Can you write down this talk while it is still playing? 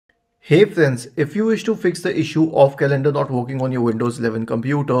Hey friends, if you wish to fix the issue of calendar not working on your Windows 11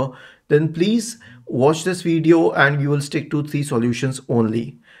 computer, then please watch this video and you will stick to three solutions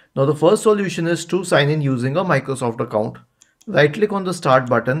only. Now the first solution is to sign in using a Microsoft account. Right click on the start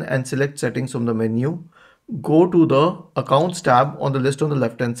button and select settings from the menu. Go to the accounts tab on the list on the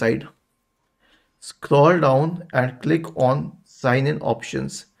left hand side. Scroll down and click on sign in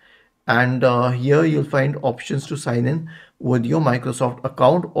options, and here you'll find options to sign in with your Microsoft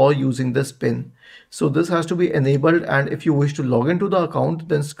account or using this pin. So this has to be enabled, and if you wish to log into the account,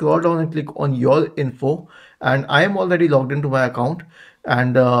 then scroll down and click on your info, and I am already logged into my account,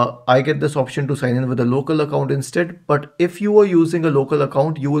 and I get this option to sign in with a local account instead. But if you are using a local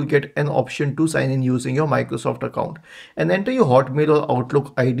account, you will get an option to sign in using your Microsoft account, and enter your Hotmail or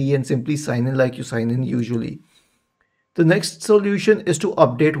Outlook ID and simply sign in like you sign in usually. The next solution is to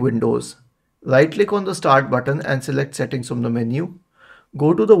update Windows. Right click on the start button and select settings from the menu.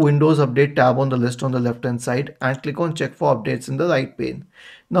 Go to the Windows Update tab on the list on the left hand side and click on check for updates in the right pane.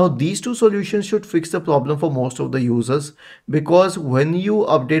 Now these two solutions should fix the problem for most of the users, because when you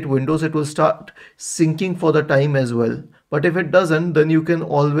update Windows it will start syncing for the time as well. But if it doesn't, then you can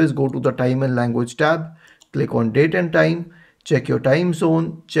always go to the time and language tab, click on date and time, check your time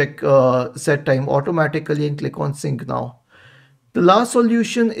zone, check set time automatically and click on sync now. The last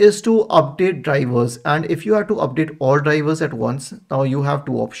solution is to update drivers, and if you have to update all drivers at once, now you have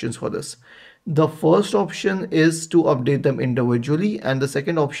two options for this. The first option is to update them individually, and the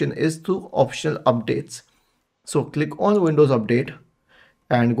second option is through optional updates. So click on Windows Update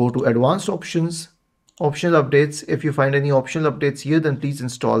and go to advanced options, optional updates. If you find any optional updates here, then please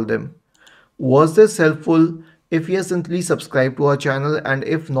install them. Was this helpful? If yes, then please subscribe to our channel, and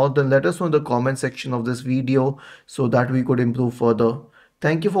if not, then let us know in the comment section of this video so that we could improve further.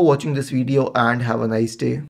 Thank you for watching this video and have a nice day.